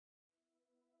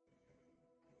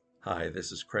Hi,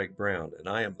 this is Craig Brown, and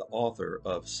I am the author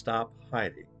of Stop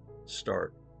Hiding,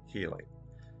 Start Healing.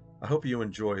 I hope you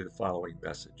enjoy the following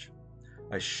message.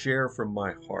 I share from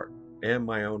my heart and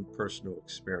my own personal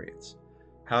experience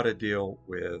how to deal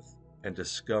with and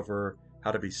discover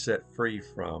how to be set free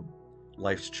from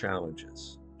life's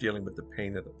challenges, dealing with the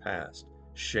pain of the past,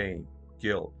 shame,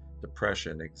 guilt,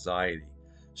 depression, anxiety,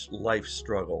 life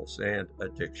struggles, and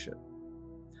addiction.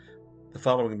 The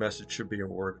following message should be a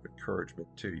word of encouragement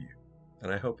to you,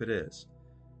 and I hope it is.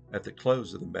 At the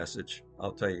close of the message,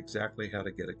 I'll tell you exactly how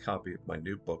to get a copy of my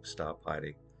new book, Stop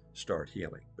Hiding, Start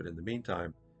Healing. But in the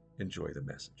meantime, enjoy the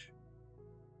message.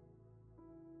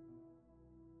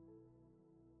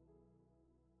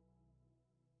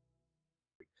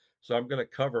 So I'm going to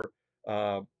cover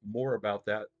more about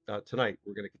that tonight.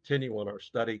 We're going to continue on our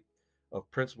study of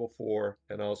Principle 4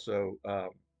 and also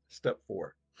Step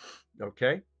 4.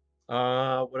 Okay.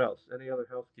 What else? Any other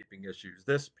housekeeping issues?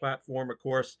 This platform, of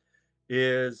course,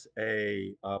 is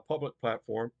a public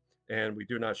platform, and we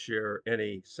do not share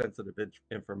any sensitive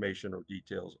information or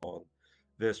details on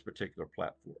this particular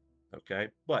platform. Okay.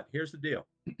 But here's the deal.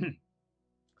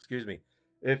 Excuse me.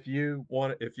 If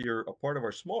you're a part of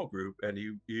our small group and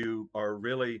you are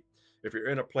really, if you're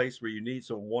in a place where you need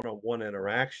some one-on-one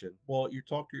interaction, well, you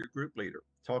talk to your group leader.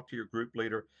 Talk to your group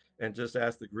leader and just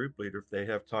ask the group leader if they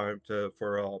have time to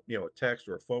for a text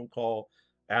or a phone call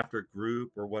after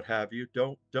group or what have you.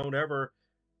 Don't ever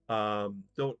um,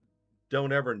 don't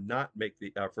don't ever not make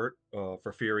the effort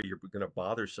for fear you're going to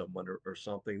bother someone or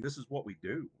something. This is what we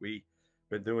do. We've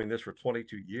been doing this for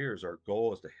 22 years. Our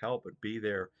goal is to help and be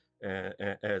there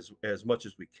as much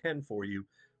as we can for you.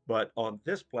 But on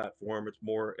this platform, it's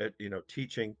more at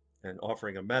teaching and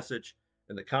offering a message.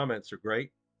 And the comments are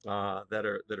great that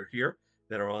are here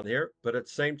that are on here. But at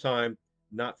the same time,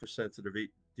 not for sensitive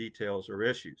details or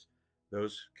issues.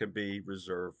 Those can be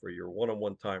reserved for your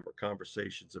one-on-one time or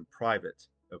conversations in private,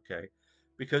 okay?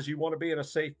 Because you want to be in a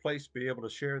safe place to be able to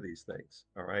share these things,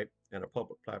 all right? And a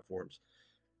public platforms,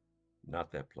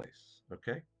 not that place,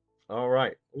 okay? All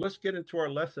right, let's get into our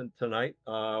lesson tonight.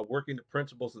 Working the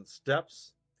principles and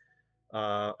steps.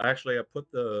 Actually, I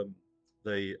put the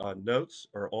notes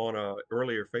are on a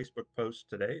earlier Facebook post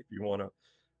today. If you want to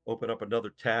open up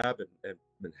another tab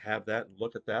and have that and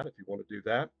look at that, if you want to do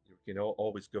that, you can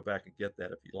always go back and get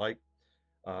that if you like.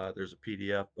 There's a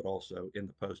PDF, but also in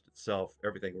the post itself,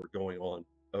 everything we're going on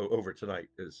over tonight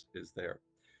is there.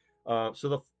 So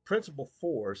the principle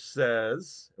 4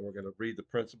 says, and we're going to read the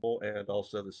principle and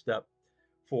also the step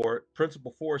 4.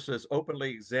 Principle 4 says,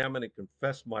 openly examine and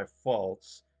confess my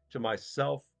faults to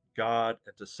myself, God,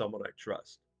 and to someone I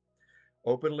trust.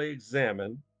 Openly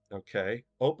examine, okay,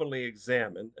 openly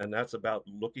examine, and that's about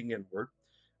looking inward.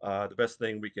 The best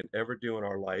thing we can ever do in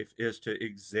our life is to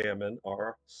examine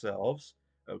ourselves.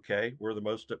 Okay,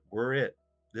 we're it.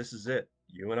 This is it,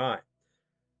 you and I.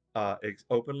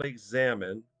 Openly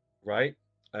examine, right?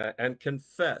 And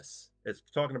confess. It's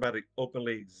talking about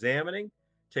openly examining,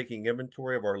 taking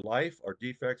inventory of our life, our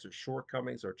defects, our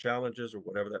shortcomings, our challenges, or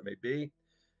whatever that may be,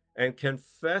 and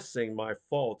confessing my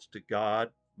faults to God,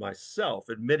 myself,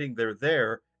 admitting they're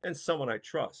there, and someone I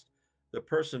trust.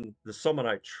 The someone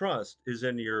I trust is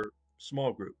in your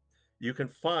small group. You can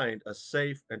find a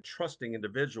safe and trusting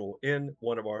individual in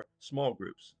one of our small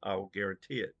groups. I will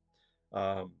guarantee it.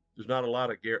 There's not a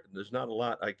lot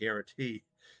I guarantee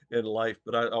in life,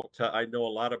 but I know a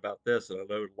lot about this, and I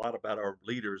know a lot about our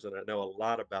leaders, and I know a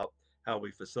lot about how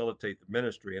we facilitate the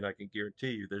ministry. And I can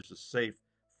guarantee you, there's a safe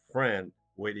friend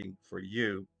waiting for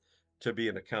you to be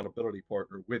an accountability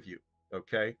partner with you.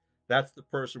 Okay, that's the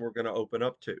person we're going to open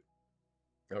up to.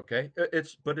 Okay,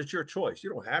 it's your choice. You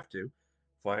don't have to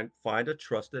find a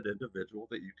trusted individual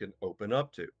that you can open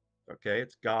up to. Okay,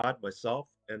 it's God, myself,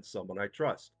 and someone I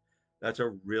trust. That's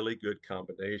a really good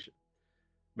combination.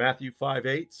 Matthew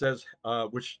 5:8 says,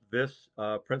 which this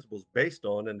principle is based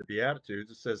on in the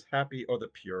Beatitudes, it says, happy are the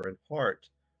pure in heart.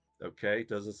 Okay, it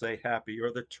doesn't say happy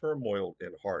are the turmoil in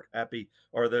heart, happy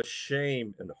are the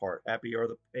shame in heart, happy are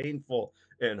the painful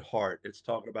in heart. It's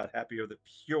talking about happy are the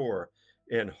pure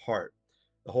in heart.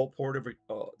 A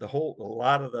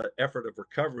lot of the effort of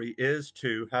recovery is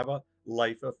to have a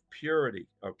life of purity,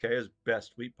 okay, as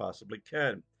best we possibly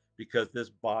can, because this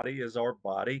body is our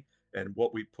body, and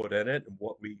what we put in it and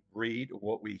what we read,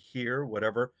 what we hear,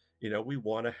 whatever, we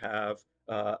want to have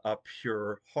a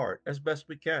pure heart as best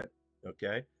we can.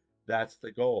 Okay. That's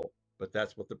the goal. But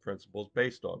that's what the principle is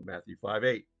based on, Matthew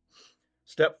 5:8.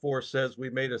 Step 4 says we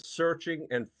made a searching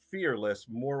and fearless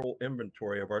moral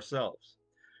inventory of ourselves.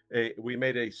 We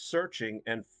made a searching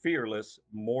and fearless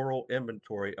moral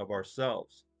inventory of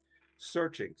ourselves.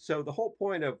 Searching. So the whole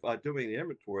point of doing the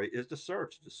inventory is to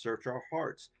search our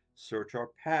hearts, search our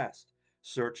past,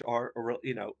 search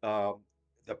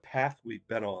the path we've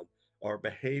been on, our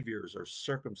behaviors, our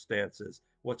circumstances,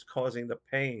 what's causing the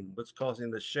pain, what's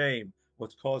causing the shame,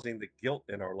 what's causing the guilt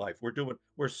in our life.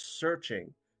 We're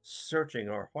searching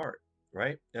our heart,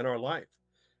 right, in our life.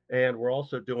 And we're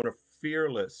also doing a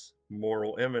fearless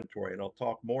moral inventory. And I'll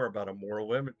talk more about a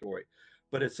moral inventory,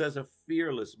 but it says a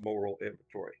fearless moral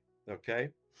inventory. Okay.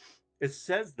 It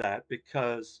says that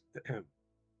because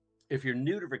if you're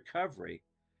new to recovery,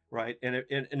 right, and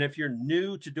if you're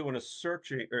new to doing a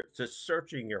searching or to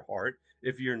searching your heart,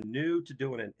 if you're new to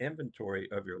doing an inventory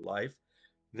of your life,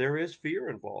 there is fear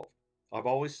involved. I've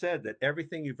always said that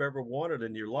everything you've ever wanted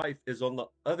in your life is on the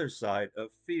other side of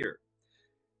fear.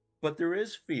 But there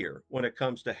is fear when it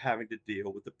comes to having to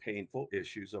deal with the painful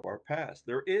issues of our past.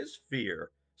 There is fear.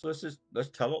 So let's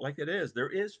tell it like it is. There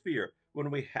is fear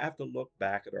when we have to look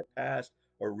back at our past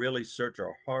or really search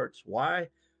our hearts. Why?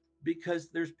 Because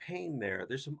there's pain there.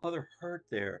 There's some other hurt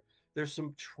there. There's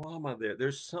some trauma there.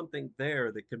 There's something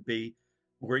there that can be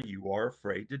where you are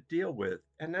afraid to deal with.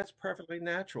 And that's perfectly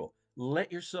natural.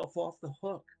 Let yourself off the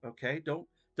hook, okay? Don't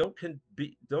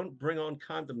bring on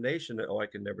condemnation that, oh, I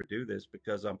can never do this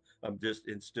because I'm just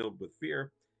instilled with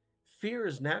fear. Fear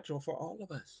is natural for all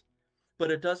of us,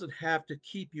 but it doesn't have to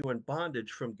keep you in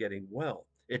bondage from getting well.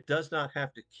 It does not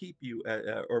have to keep you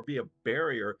or be a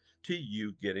barrier to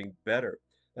you getting better.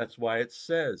 That's why it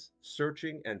says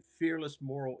searching and fearless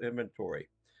moral inventory.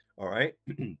 All right.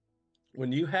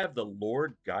 When you have the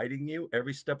Lord guiding you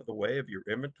every step of the way of your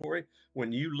inventory,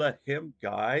 when you let Him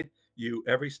guide you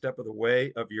every step of the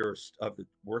way of the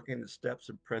working the steps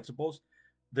and principles,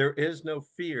 there is no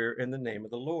fear in the name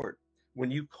of the Lord.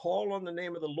 When you call on the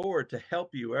name of the Lord to help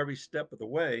you every step of the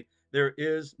way, there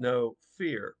is no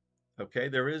fear. Okay,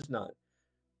 there is none.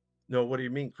 No, what do you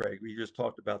mean, Craig? We just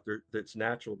talked about that's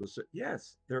natural to say.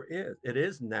 Yes, there is. It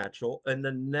is natural, and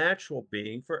the natural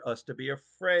being for us to be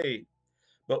afraid.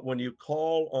 But when you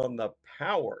call on the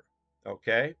power,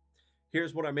 okay,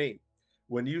 here's what I mean.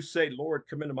 When you say, Lord,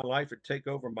 come into my life and take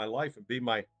over my life and be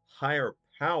my higher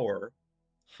power,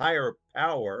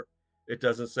 it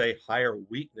doesn't say higher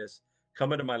weakness.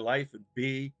 Come into my life and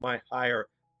be my higher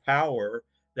power.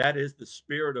 That is the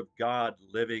Spirit of God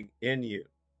living in you.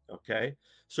 Okay.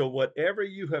 So, whatever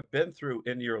you have been through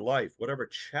in your life, whatever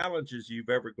challenges you've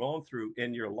ever gone through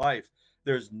in your life,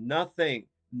 there's nothing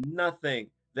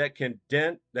that can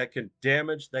dent, that can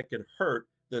damage, that can hurt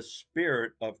the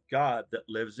Spirit of God that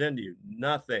lives in you.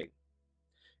 Nothing.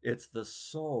 It's the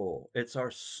soul. It's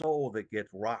our soul that gets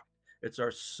rocked. It's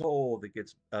our soul that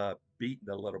gets beaten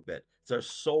a little bit. It's our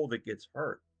soul that gets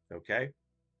hurt. Okay?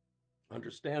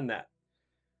 Understand that.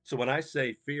 So when I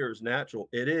say fear is natural,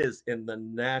 it is in the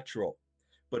natural.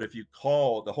 But if you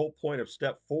call the whole point of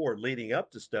step 4, leading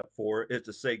up to step 4, is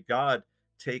to say, God,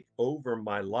 take over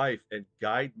my life and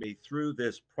guide me through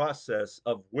this process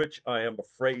of which I am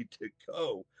afraid to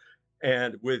go.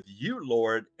 And with you,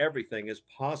 Lord, everything is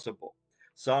possible.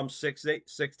 Psalm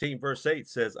 16, verse 8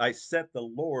 says, I set the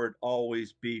Lord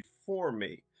always before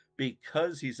me.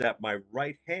 Because he's at my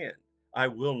right hand, I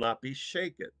will not be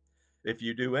shaken. If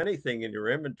you do anything in your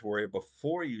inventory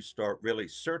before you start really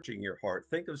searching your heart,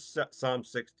 think of Psalm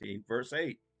 16, verse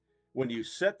 8. When you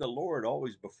set the Lord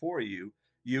always before you,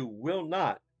 you will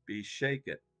not be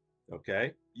shaken.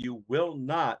 Okay? You will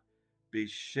not be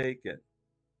shaken.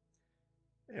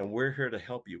 And we're here to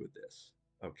help you with this.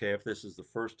 Okay, if this is the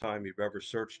first time you've ever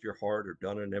searched your heart or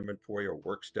done an inventory or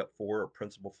work step 4 or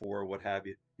principle 4 or what have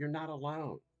you, you're not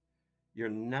alone. You're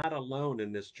not alone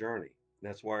in this journey. And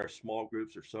that's why our small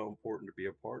groups are so important to be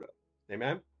a part of.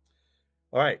 Amen.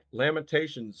 All right,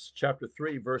 Lamentations chapter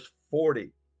 3, verse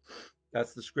 40.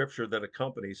 That's the scripture that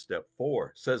accompanies step 4.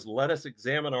 It says, let us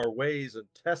examine our ways and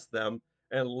test them,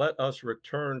 and let us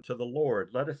return to the Lord.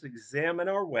 Let us examine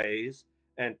our ways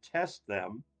and test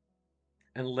them,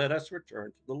 and let us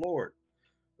return to the Lord.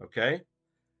 Okay?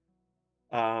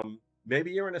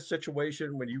 Maybe you're in a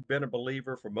situation when you've been a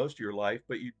believer for most of your life,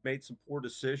 but you made some poor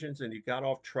decisions and you got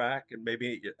off track, and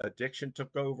maybe addiction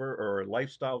took over, or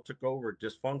lifestyle took over,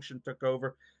 dysfunction took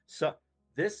over. So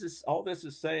this is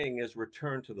saying is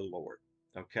return to the Lord.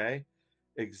 Okay?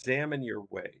 Examine your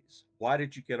ways. Why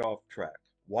did you get off track?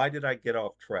 Why did I get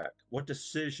off track? What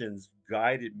decisions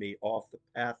guided me off the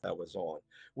path I was on?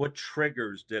 What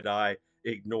triggers did I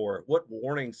ignore? What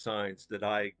warning signs did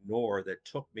I ignore that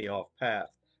took me off path?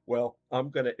 Well,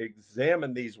 I'm going to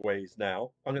examine these ways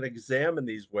now. I'm going to examine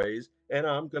these ways and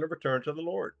I'm going to return to the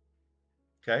Lord.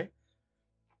 Okay?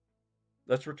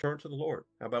 Let's return to the Lord.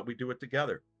 How about we do it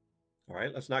together? All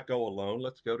right, let's not go alone.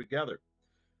 Let's go together.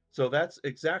 So that's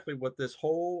exactly what this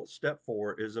whole step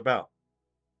 4 is about.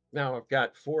 Now, I've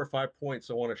got 4 or 5 points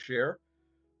I want to share,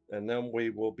 and then we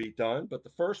will be done. But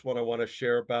the first one I want to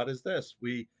share about is this.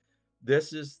 This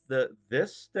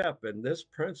step and this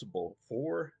principle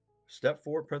for step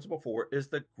 4, principle 4 is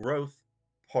the growth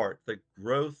part, the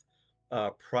growth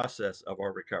process of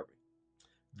our recovery.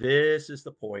 This is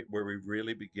the point where we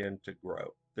really begin to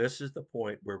grow. This is the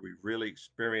point where we really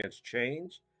experience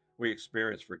change. We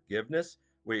experience forgiveness.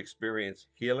 We experience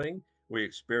healing. We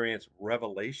experience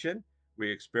revelation. We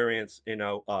experience,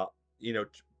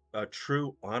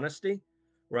 true honesty,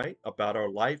 right, about our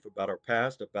life, about our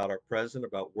past, about our present,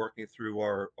 about working through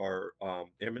our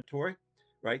inventory,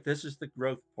 right? This is the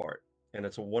growth part, and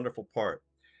it's a wonderful part,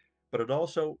 but it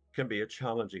also can be a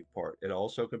challenging part. It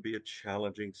also can be a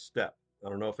challenging step. I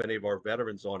don't know if any of our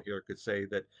veterans on here could say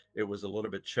that it was a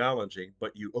little bit challenging,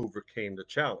 but you overcame the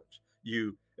challenge.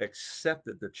 You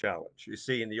accepted the challenge. You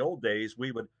see, in the old days,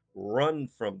 we would run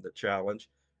from the challenge.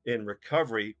 In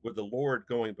recovery, with the Lord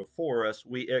going before us,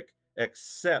 we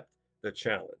accept the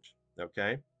challenge.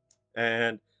 Okay.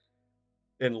 And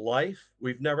in life,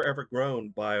 we've never ever grown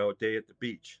by a day at the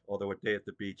beach, although a day at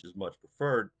the beach is much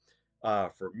preferred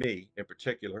for me in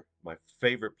particular, my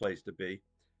favorite place to be.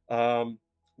 Um,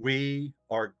 we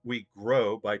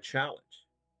grow by challenge.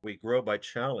 We grow by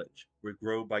challenge. We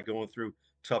grow by going through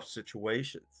tough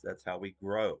situations. That's how we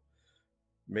grow.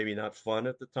 Maybe not fun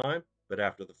at the time, but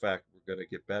after the fact, we're going to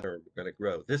get better and we're going to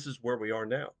grow. This is where we are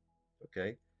now.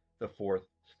 Okay, the fourth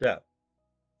step.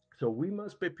 So we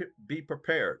must be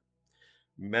prepared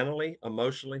mentally,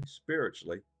 emotionally,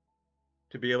 spiritually,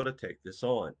 to be able to take this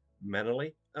on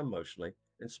mentally, emotionally,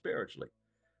 and spiritually.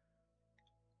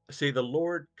 See, the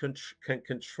Lord can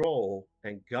control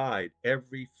and guide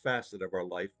every facet of our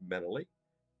life mentally,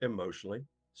 emotionally,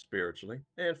 spiritually,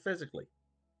 and physically.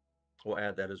 We'll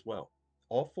add that as well.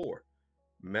 All four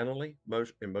mentally,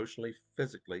 emotionally,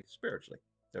 physically, spiritually.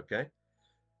 Okay?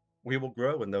 We will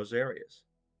grow in those areas.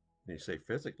 And you say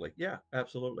physically? Yeah,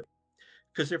 absolutely.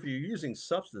 Because if you're using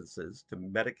substances to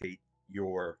medicate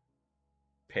your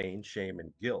pain, shame,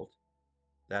 and guilt,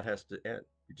 that has to end.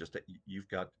 You've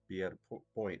got to be at a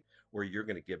point where you're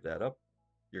going to give that up.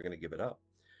 You're going to give it up.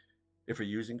 If you're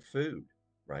using food,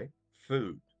 right?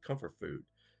 Food, comfort food,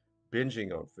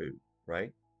 binging on food,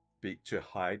 right? To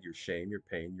hide your shame, your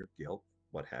pain, your guilt,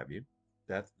 what have you.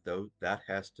 That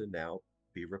has to now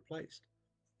be replaced.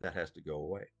 That has to go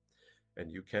away. And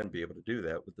you can be able to do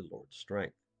that with the Lord's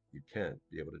strength. You can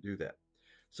be able to do that.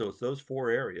 So it's those four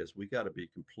areas we got to be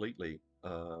completely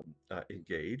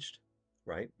engaged,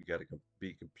 right? We got to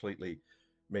be completely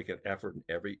make an effort in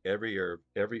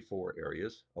every four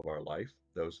areas of our life.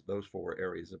 Those four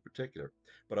areas in particular.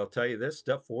 But I'll tell you this: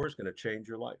 step 4 is going to change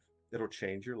your life. It'll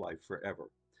change your life forever.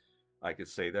 I can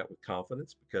say that with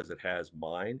confidence because it has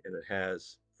mine, and it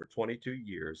has for 22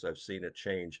 years. I've seen it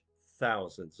change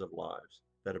thousands of lives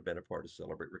that have been a part of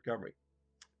Celebrate Recovery,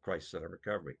 Christ Center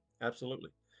Recovery. Absolutely.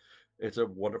 It's a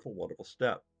wonderful, wonderful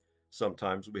step.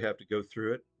 Sometimes we have to go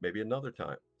through it maybe another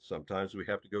time. Sometimes we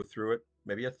have to go through it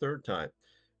maybe a third time.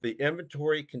 The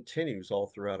inventory continues all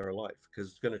throughout our life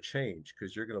because it's going to change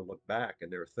because you're going to look back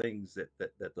and there are things that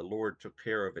the Lord took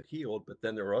care of and healed, but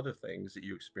then there are other things that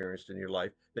you experienced in your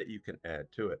life that you can add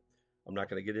to it. I'm not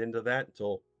going to get into that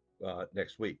until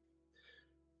next week.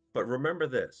 But remember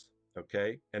this,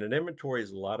 okay? And an inventory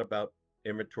is a lot about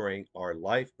inventorying our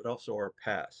life, but also our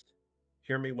past.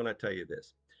 Hear me when I tell you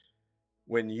this.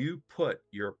 When you put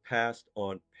your past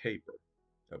on paper,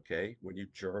 okay, when you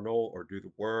journal or do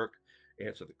the work,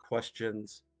 answer the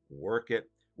questions, work it,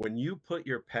 when you put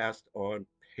your past on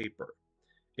paper,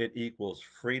 it equals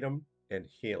freedom and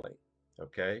healing.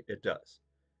 Okay, it does.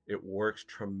 It works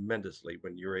tremendously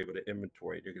when you're able to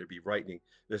inventory. You're going to be writing.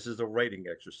 This is a writing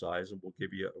exercise, and we'll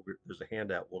give you. There's a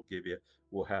handout we'll give you.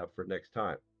 We'll have for next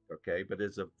time. Okay, but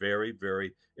it's a very,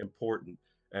 very important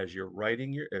as you're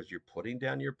writing as you're putting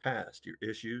down your past, your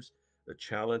issues, the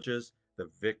challenges, the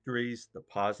victories, the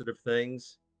positive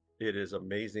things. It is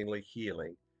amazingly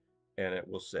healing, and it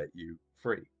will set you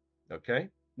free. Okay.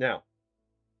 Now,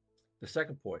 the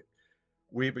second point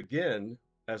we begin,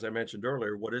 as I mentioned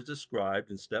earlier, what is described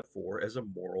in step 4 as a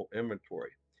moral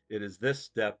inventory. It is this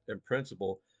step and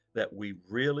principle that we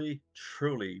really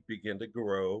truly begin to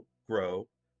grow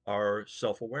our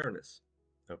self-awareness.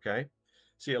 Okay?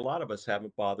 See, a lot of us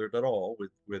haven't bothered at all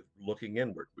with looking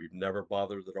inward. We've never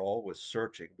bothered at all with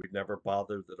searching. We've never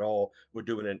bothered at all with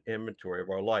doing an inventory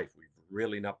of our life. We've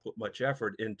really not put much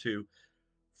effort into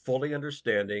fully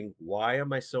understanding why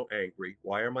am I so angry?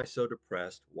 Why am I so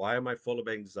depressed? Why am I full of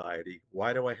anxiety?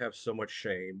 Why do I have so much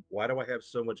shame? Why do I have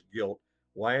so much guilt?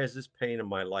 Why is this pain in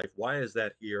my life? Why is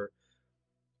that here?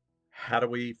 How do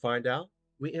we find out?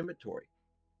 We inventory,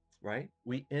 right?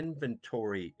 We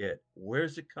inventory it.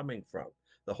 Where's it coming from?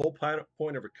 The whole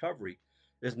point of recovery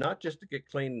is not just to get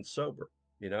clean and sober,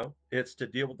 it's to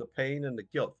deal with the pain and the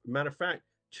guilt. Matter of fact,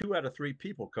 2 out of 3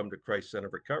 people come to Christ Center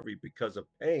Recovery because of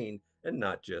pain and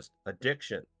not just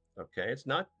addiction. Okay, it's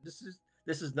not. This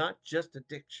is not just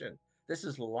addiction. This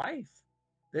is life.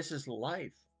 This is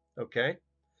life. Okay,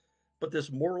 but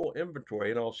this moral inventory,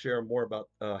 and I'll share more about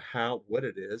what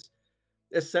it is.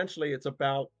 Essentially, it's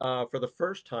about, for the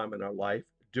first time in our life,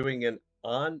 doing an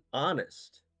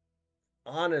honest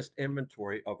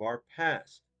inventory of our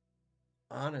past.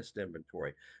 Honest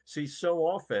inventory. See, so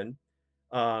often,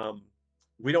 um,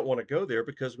 we don't want to go there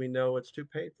because we know it's too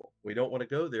painful. We don't want to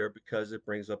go there because it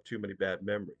brings up too many bad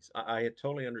memories. I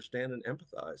totally understand and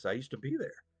empathize. I used to be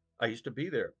there. I used to be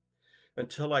there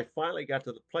until I finally got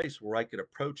to the place where I could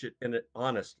approach it in it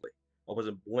honestly. I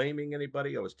wasn't blaming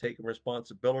anybody. I was taking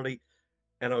responsibility,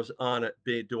 and I was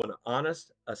doing an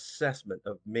honest assessment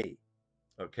of me.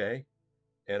 Okay,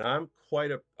 and I'm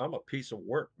a piece of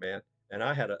work, man. And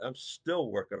I'm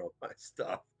still working on my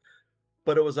stuff,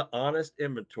 but it was an honest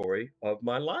inventory of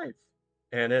my life.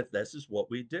 And this is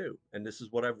what we do. And this is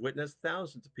what I've witnessed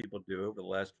thousands of people do over the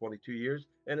last 22 years.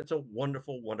 And it's a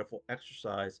wonderful, wonderful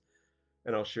exercise.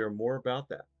 And I'll share more about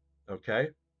that. Okay.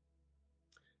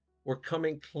 We're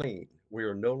coming clean. We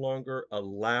are no longer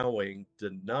allowing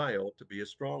denial to be a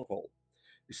stronghold.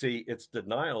 You see, it's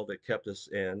denial that kept us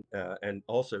in, and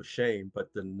also shame,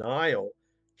 but denial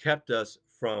kept us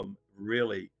from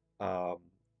really um,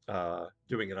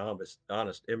 doing an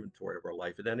honest inventory of our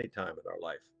life at any time in our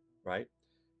life, right?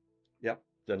 Yep,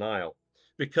 denial.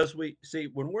 Because we see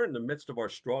when we're in the midst of our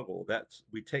struggle,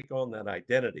 we take on that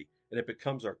identity and it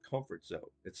becomes our comfort zone.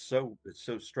 It's so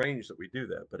strange that we do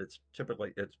that, but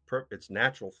it's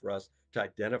natural for us to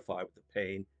identify with the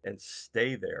pain and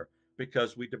stay there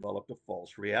because we developed a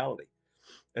false reality.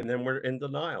 And then we're in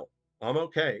denial. I'm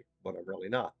okay, but I'm really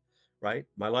not, right?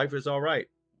 My life is all right,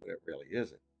 but it really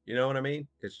isn't. You know what I mean?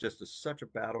 It's just such a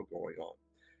battle going on.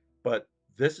 But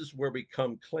this is where we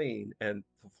come clean. And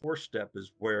the fourth step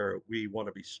is where we want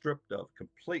to be stripped of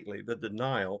completely the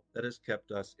denial that has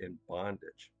kept us in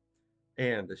bondage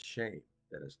and the shame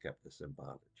that has kept us in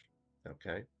bondage.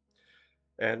 Okay.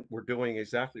 And we're doing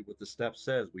exactly what the step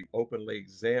says. We openly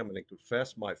examine and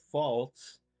confess my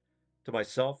faults to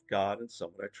myself, God, and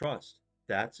someone I trust.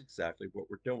 That's exactly what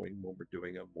we're doing when we're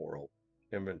doing a moral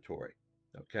inventory.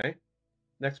 Okay.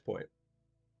 Next point.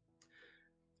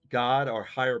 God, our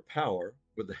higher power,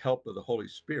 with the help of the Holy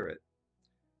Spirit,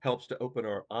 helps to open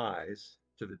our eyes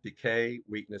to the decay,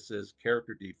 weaknesses,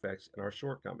 character defects, and our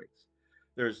shortcomings.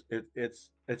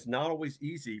 It's not always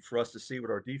easy for us to see what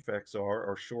our defects are,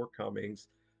 our shortcomings.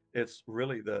 It's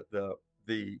really the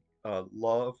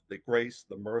love, the grace,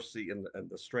 the mercy, and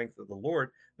the strength of the Lord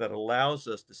that allows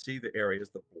us to see the areas,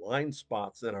 the blind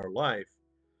spots in our life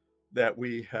that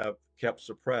we have kept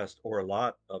suppressed, or a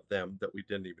lot of them that we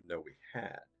didn't even know we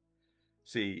had.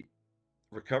 See,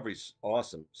 recovery's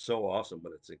awesome, so awesome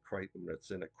when it's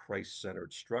in a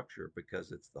Christ-centered structure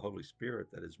because it's the Holy Spirit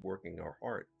that is working our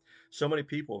heart. So many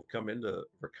people have come into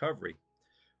recovery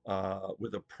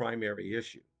with a primary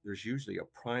issue. There's usually a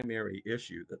primary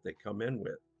issue that they come in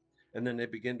with, and then they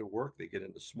begin to work. They get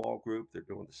into small group. They're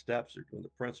doing the steps. They're doing the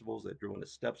principles. They're doing the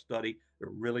step study. They're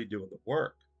really doing the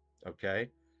work. Okay,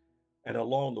 and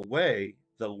along the way,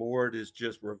 the Lord is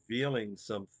just revealing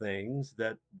some things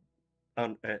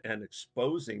and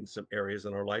exposing some areas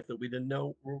in our life that we didn't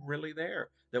know were really there,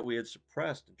 that we had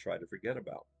suppressed and tried to forget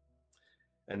about.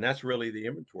 And that's really the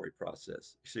inventory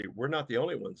process. See, we're not the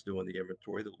only ones doing the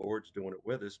inventory. The Lord's doing it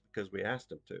with us because we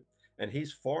asked Him to. And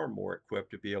He's far more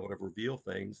equipped to be able to reveal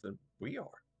things than we are.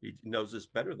 He knows us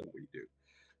better than we do.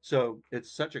 So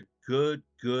it's such a good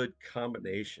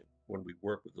combination when we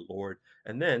work with the Lord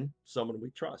and then someone we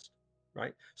trust,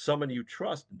 right? Someone you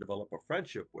trust and develop a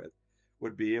friendship with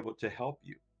would be able to help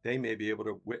you. They may be able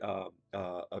to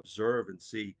observe and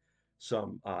see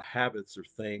some habits or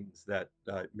things that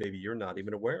maybe you're not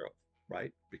even aware of,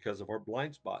 right? Because of our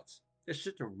blind spots. It's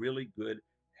just a really good,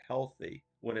 healthy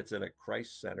when it's in a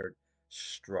Christ centered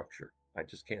structure. I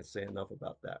just can't say enough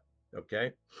about that.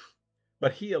 Okay.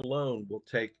 But He alone will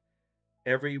take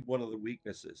every one of the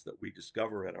weaknesses that we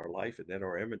discover in our life and in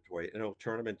our inventory, and He'll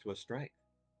turn them into a strength.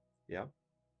 Yeah.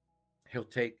 He'll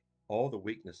take all the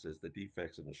weaknesses, the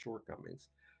defects, and the shortcomings,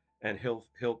 and he'll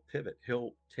pivot.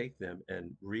 He'll take them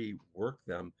and rework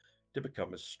them to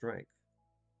become a strength.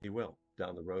 He will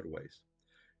down the road a ways.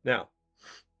 Now,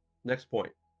 next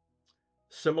point.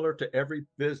 Similar to every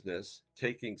business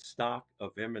taking stock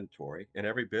of inventory, and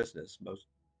every business, most,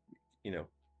 you know,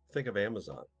 think of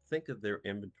Amazon, think of their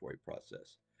inventory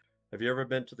process. Have you ever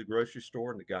been to the grocery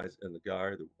store and the guy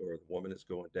or the woman is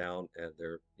going down and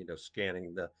they're,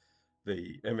 scanning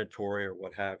the inventory or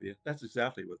what have you? That's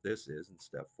exactly what this is in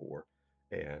step four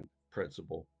and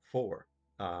principle four.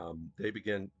 They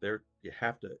begin there. You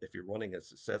have to, if you're running a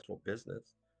successful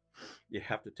business, you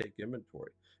have to take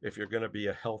inventory. If you're going to be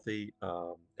a healthy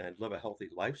and live a healthy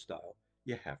lifestyle,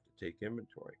 you have to take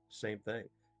inventory. Same thing.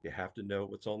 You have to know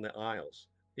what's on the aisles.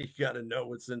 You got to know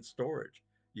what's in storage.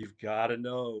 You've got to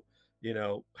know,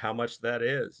 how much that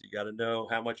is. You got to know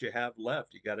how much you have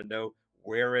left. You got to know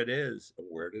where it is and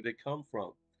where did it come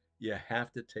from. You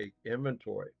have to take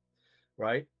inventory,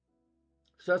 right?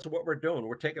 So that's what we're doing.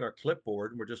 We're taking our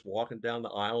clipboard and we're just walking down the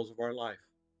aisles of our life.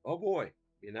 Oh boy,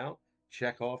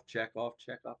 check off, check off,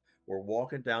 check off. We're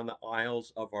walking down the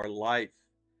aisles of our life,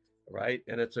 right?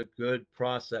 And it's a good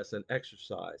process and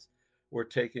exercise. We're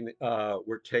taking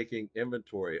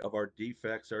inventory of our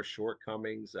defects, our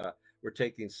shortcomings. We're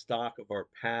taking stock of our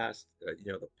past,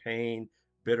 the pain,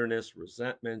 bitterness,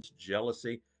 resentments,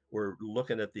 jealousy. We're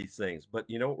looking at these things. But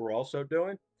you know what we're also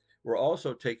doing? We're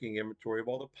also taking inventory of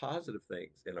all the positive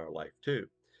things in our life too.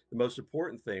 The most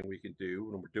important thing we can do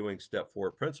when we're doing step four,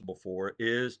 principle four,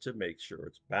 is to make sure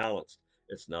it's balanced.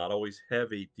 It's not always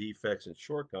heavy defects and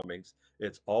shortcomings.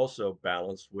 It's also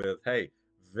balanced with, hey,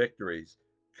 victories,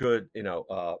 good,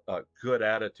 good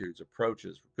attitudes,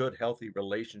 approaches, good, healthy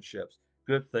relationships,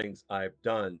 good things I've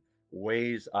done,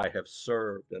 ways I have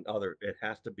served, and other. It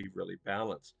has to be really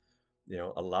balanced.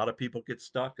 A lot of people get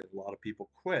stuck and a lot of people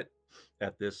quit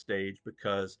at this stage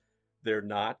because they're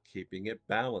not keeping it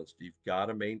balanced. You've got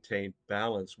to maintain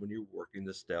balance when you're working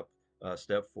the step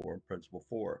four and principle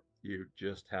four. You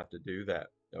just have to do that.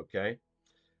 Okay.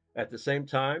 At the same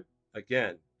time,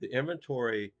 again, the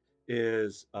inventory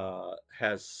is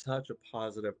has such a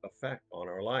positive effect on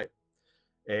our life.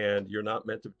 And you're not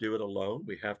meant to do it alone.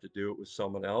 We have to do it with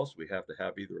someone else. We have to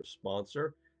have either a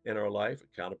sponsor in our life,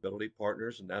 accountability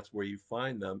partners, and that's where you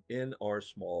find them in our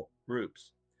small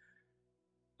groups.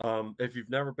 If you've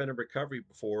never been in recovery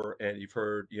before and you've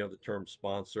heard, the term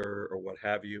sponsor or what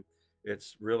have you, it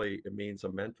means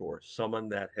a mentor, someone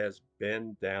that has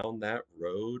been down that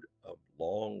road a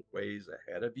long ways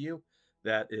ahead of you,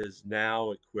 that is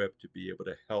now equipped to be able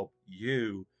to help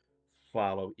you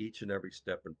follow each and every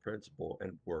step and principle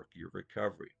and work your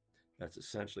recovery. That's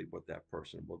essentially what that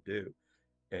person will do.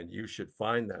 And you should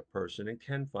find that person and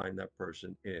can find that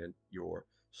person in your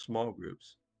small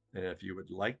groups. And if you would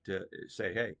like to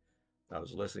say, hey, I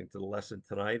was listening to the lesson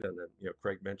tonight, and then,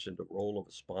 Craig mentioned the role of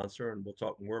a sponsor, and we'll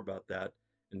talk more about that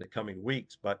in the coming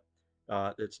weeks. But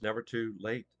it's never too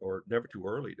late or never too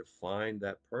early to find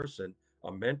that person,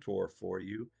 a mentor for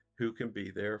you who can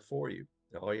be there for you.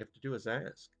 Now, all you have to do is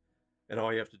ask. And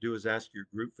all you have to do is ask your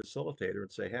group facilitator and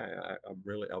say, "Hey, I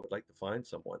would like to find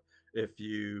someone." If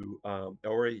you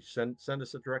already send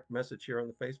us a direct message here on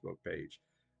the Facebook page,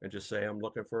 and just say, "I'm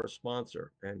looking for a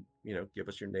sponsor," and give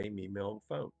us your name, email, and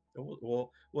phone, and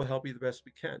we'll help you the best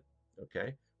we can.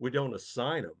 Okay, we don't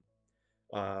assign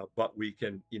them, but we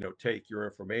can take your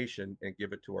information and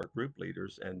give it to our group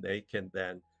leaders, and they can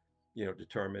then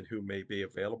determine who may be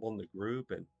available in the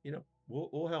group, and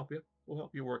we'll help you. We'll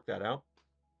help you work that out.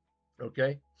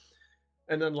 Okay.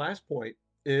 And then last point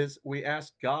is we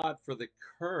ask God for the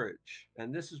courage,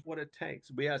 and this is what it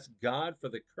takes. We ask God for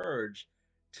the courage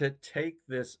to take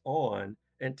this on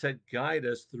and to guide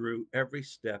us through every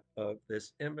step of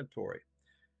this inventory,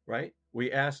 right?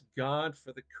 We ask God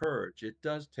for the courage. It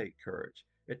does take courage.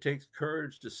 It takes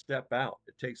courage to step out.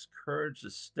 It takes courage to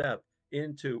step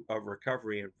into a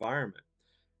recovery environment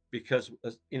because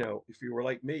if you were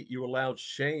like me, you allowed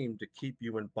shame to keep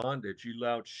you in bondage. You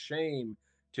allowed shame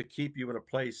to keep you in a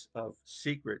place of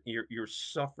secret. You're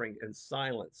suffering in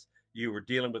silence. You were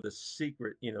dealing with a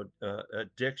secret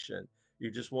addiction.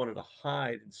 You just wanted to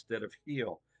hide instead of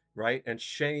heal, right? And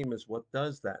shame is what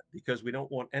does that, because we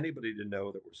don't want anybody to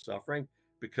know that we're suffering,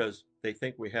 because they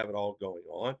think we have it all going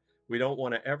on. We don't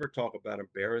want to ever talk about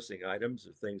embarrassing items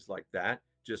or things like that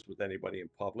just with anybody in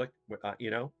public.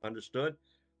 Understood?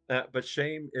 But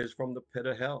shame is from the pit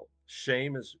of hell.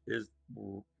 Shame is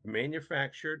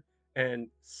manufactured and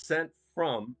sent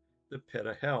from the pit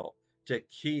of hell to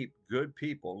keep good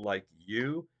people like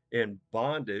you in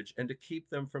bondage and to keep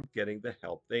them from getting the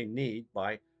help they need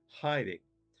by hiding.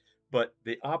 But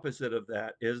the opposite of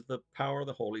that is the power of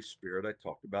the Holy Spirit I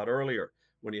talked about earlier.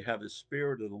 When you have the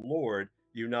Spirit of the Lord,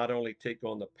 you not only take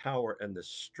on the power and the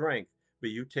strength, but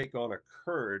you take on a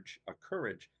courage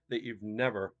that you've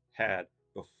never had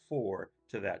before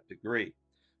to that degree.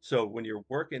 So when you're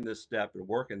working this step and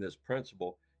working this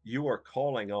principle, you are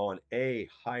calling on a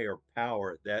higher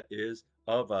power that is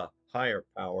of a higher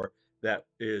power that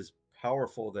is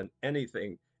powerful than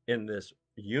anything in this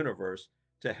universe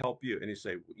to help you. And you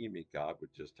say, well, you mean God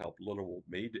would just help little old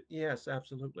me? Yes,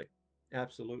 absolutely.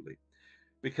 Absolutely.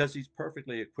 Because he's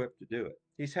perfectly equipped to do it.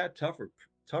 He's had tougher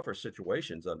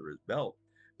situations under his belt,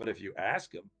 but if you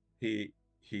ask him, he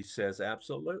says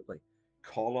absolutely.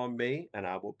 Call on me and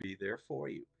I will be there for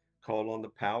you. Call on the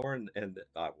power and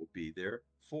I will be there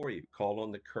for you. Call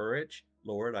on the courage.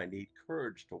 Lord, I need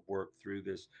courage to work through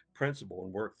this principle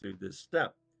and work through this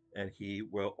step. And he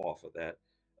will offer that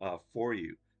for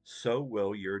you. So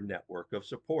will your network of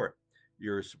support.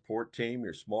 Your support team,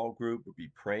 your small group will be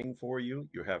praying for you.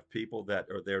 You have people that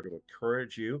are there to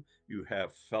encourage you. You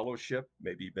have fellowship.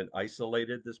 Maybe you've been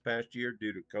isolated this past year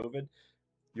due to COVID.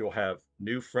 You'll have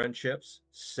new friendships,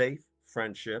 safe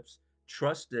friendships,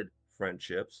 trusted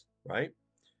friendships, right?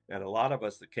 And a lot of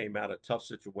us that came out of tough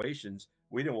situations,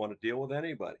 we didn't want to deal with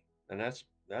anybody. And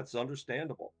that's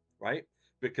understandable, right?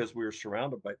 Because we were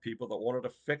surrounded by people that wanted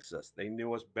to fix us. They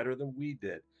knew us better than we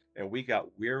did. And we got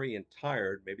weary and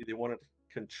tired. Maybe they wanted to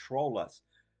control us.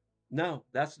 No,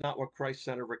 that's not what Christ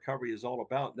Centered Recovery is all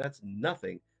about. That's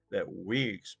nothing that we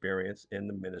experience in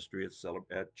the ministry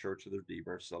at Church of the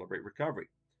Redeemer, Celebrate Recovery.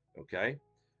 Okay?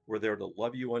 We're there to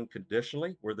love you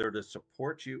unconditionally. We're there to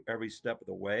support you every step of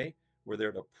the way. We're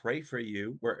there to pray for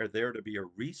you. We're there to be a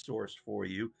resource for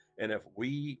you. And if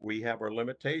we have our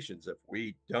limitations, if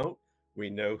we don't, we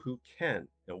know who can,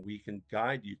 and we can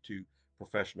guide you to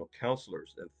professional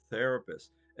counselors and therapists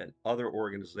and other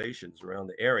organizations around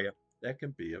the area that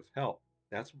can be of help.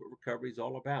 That's what recovery is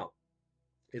all about.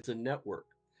 It's a network.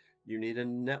 You need a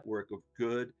network of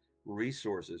good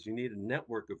resources. You need a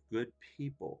network of good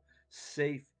people,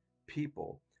 safe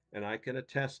people. And I can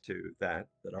attest to that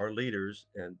our leaders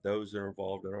and those that are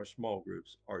involved in our small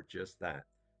groups are just that: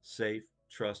 safe,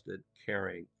 trusted,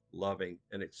 caring, loving,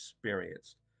 and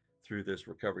experienced through this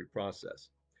recovery process.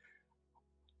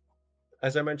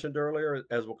 As I mentioned earlier,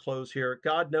 as we'll close here,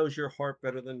 God knows your heart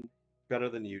better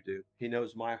than you do. He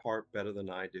knows my heart better than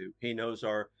I do. He knows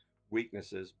our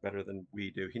weaknesses better than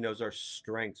we do. He knows our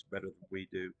strengths better than we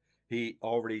do. He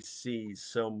already sees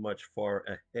so much far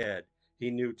ahead.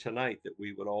 He knew tonight that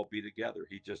we would all be together.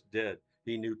 He just did.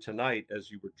 He knew tonight,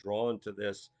 as you were drawn to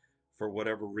this for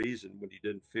whatever reason, when you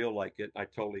didn't feel like it. I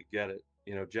totally get it.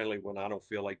 Generally when I don't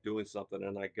feel like doing something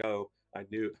and I go, I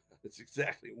knew it's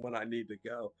exactly when I need to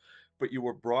go. But you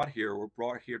we're brought here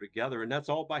together, and that's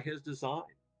all by his design.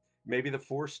 Maybe the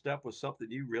fourth step was something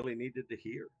you really needed to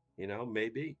hear.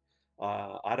 Maybe.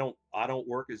 I don't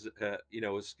work as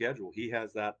schedule. He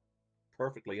has that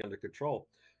perfectly under control.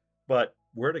 But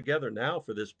we're together now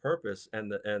for this purpose,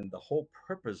 and the whole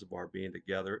purpose of our being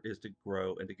together is to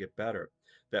grow and to get better.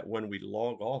 That when we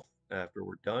log off after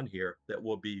we're done here, that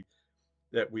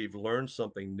we've learned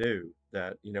something new,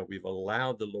 that we've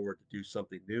allowed the Lord to do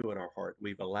something new in our heart.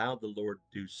 We've allowed the Lord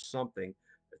to do something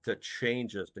to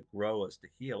change us, to grow us, to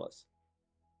heal us.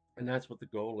 And that's what the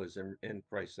goal is in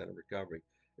Christ-centered recovery.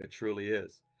 It truly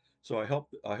is. So I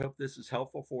hope this is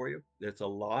helpful for you. It's a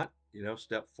lot.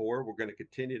 Step 4, we're going to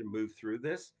continue to move through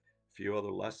this. A few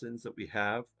other lessons that we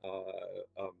have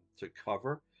to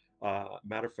cover.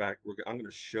 Matter of fact, I'm going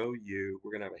to show you,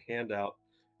 we're going to have a handout,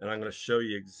 and I'm going to show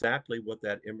you exactly what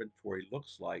that inventory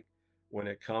looks like when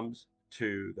it comes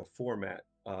to the format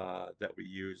that we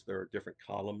use. There are different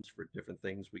columns for different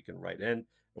things we can write in, and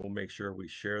we'll make sure we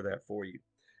share that for you,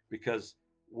 because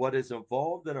what is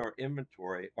involved in our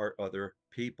inventory are other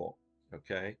people.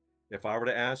 Okay. If I were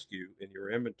to ask you in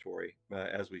your inventory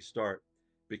as we start,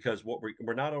 because what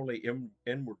we're not only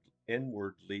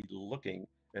inwardly looking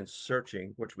and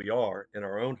searching, which we are in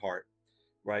our own heart,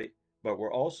 right? But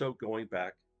we're also going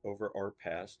back over our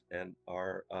past and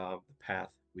our the path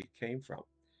we came from.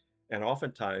 And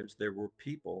oftentimes there were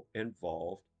people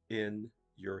involved in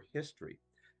your history,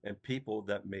 and people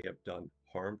that may have done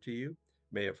harm to you,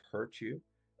 may have hurt you,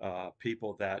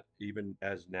 people that even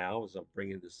as I'm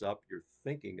bringing this up, you're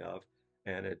thinking of,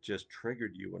 and it just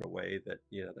triggered you in a way that,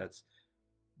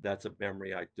 that's a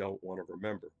memory I don't want to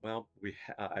remember. Well,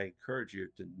 I encourage you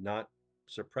to not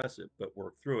suppress it, but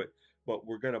work through it. But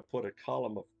we're going to put a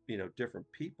column of, different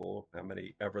people, how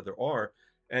many ever there are,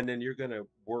 and then you're going to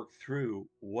work through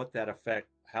how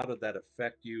did that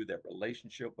affect you, that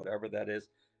relationship, whatever that is.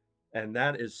 And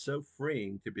that is so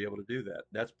freeing to be able to do that.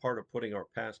 That's part of putting our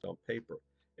past on paper.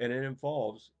 And it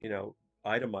involves,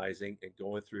 itemizing and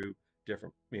going through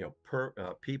different,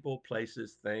 people,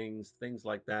 places, things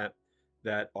like that,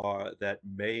 that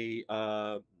may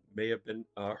have been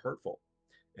hurtful.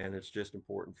 And it's just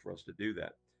important for us to do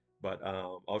that. but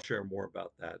I'll share more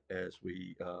about that as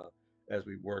we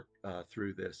work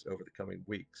through this over the coming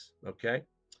weeks. Okay.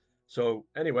 So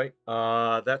anyway,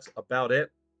 that's about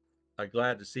it. I'm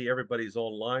glad to see everybody's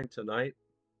online tonight.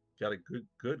 Got a good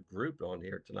group on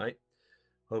here tonight.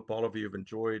 Hope all of you have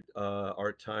enjoyed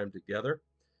our time together.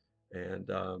 And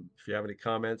if you have any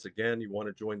comments, again, you want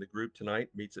to join the group tonight,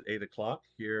 meets at 8 o'clock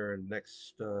here in the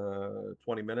next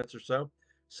 20 minutes or so.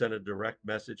 Send a direct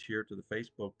message here to the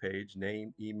Facebook page,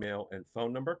 name, email, and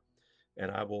phone number,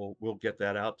 and we'll get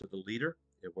that out to the leader.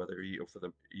 Whether you for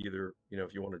the either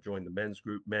if you want to join the men's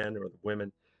group, men, or the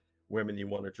women you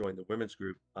want to join the women's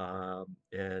group,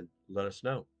 and let us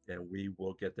know, and we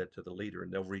will get that to the leader,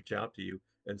 and they'll reach out to you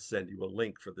and send you a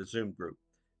link for the Zoom group.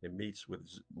 It meets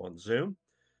on Zoom,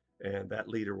 and that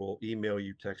leader will email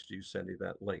you, text you, send you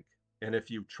that link. And if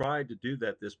you tried to do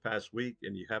that this past week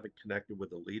and you haven't connected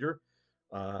with a leader,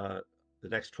 uh, the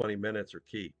next 20 minutes are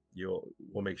key.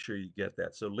 We'll make sure you get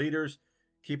that. So leaders,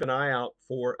 keep an eye out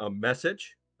for a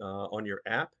message on your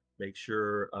app. Make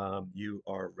sure you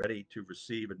are ready to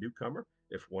receive a newcomer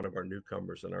if one of our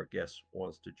newcomers and our guests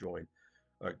wants to join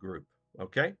a group.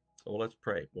 Okay, well, let's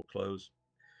pray. We'll close.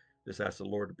 Just ask the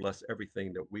Lord to bless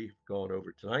everything that we've gone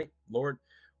over tonight. Lord,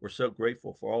 we're so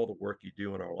grateful for all the work you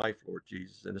do in our life, Lord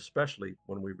Jesus, and especially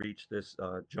when we reach this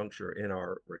juncture in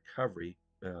our recovery,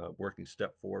 working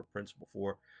step 4, principle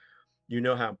 4. You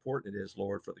know how important it is,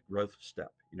 Lord, for the growth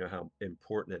step. You know how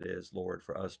important it is, Lord,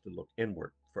 for us to look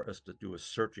inward, for us to do a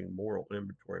searching moral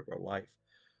inventory of our life.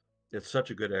 It's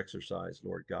such a good exercise,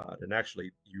 Lord God. And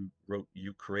actually, you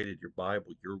created your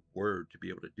Bible, your word, to be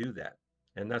able to do that.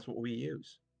 And that's what we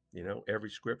use. Every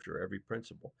scripture, every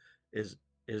principle is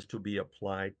is to be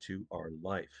applied to our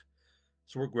life.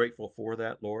 So we're grateful for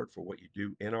that, Lord, for what you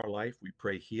do in our life. We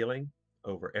pray healing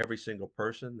over every single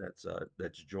person that's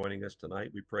joining us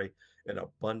tonight. We pray an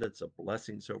abundance of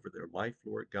blessings over their life,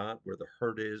 Lord God, where the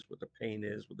hurt is, where the pain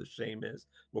is, where the shame is.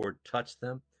 Lord, touch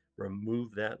them,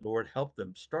 remove that, Lord. Help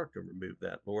them start to remove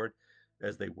that, Lord,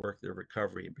 as they work their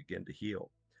recovery and begin to heal.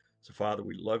 So, Father,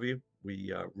 we love you.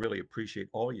 We really appreciate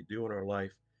all you do in our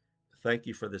life. Thank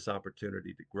you for this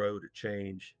opportunity to grow, to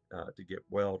change, to get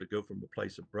well, to go from a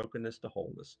place of brokenness to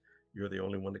wholeness. You're the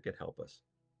only one that can help us.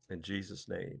 In Jesus'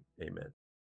 name, amen.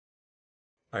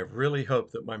 I really hope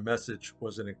that my message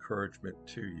was an encouragement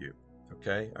to you.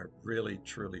 Okay? I really,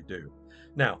 truly do.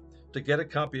 Now, to get a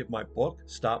copy of my book,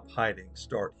 Stop Hiding,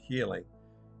 Start Healing,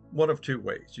 one of two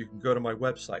ways. You can go to my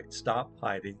website,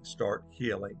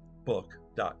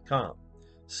 stophiding.starthealingbook.com.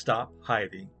 Stop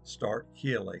Hiding, Start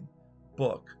Healing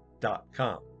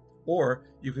book.com. Or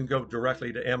you can go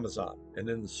directly to Amazon and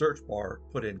in the search bar,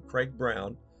 put in Craig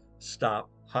Brown, Stop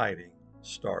Hiding,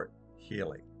 Start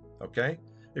Healing. Okay?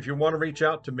 If you want to reach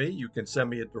out to me, you can send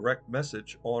me a direct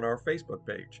message on our Facebook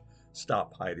page.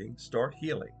 Stop Hiding, Start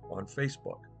Healing on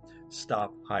Facebook.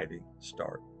 Stop Hiding,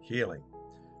 Start Healing.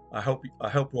 I hope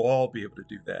we'll all be able to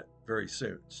do that very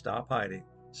soon. Stop hiding,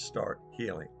 start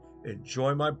healing.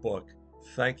 Enjoy my book.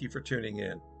 Thank you for tuning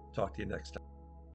in. Talk to you next time.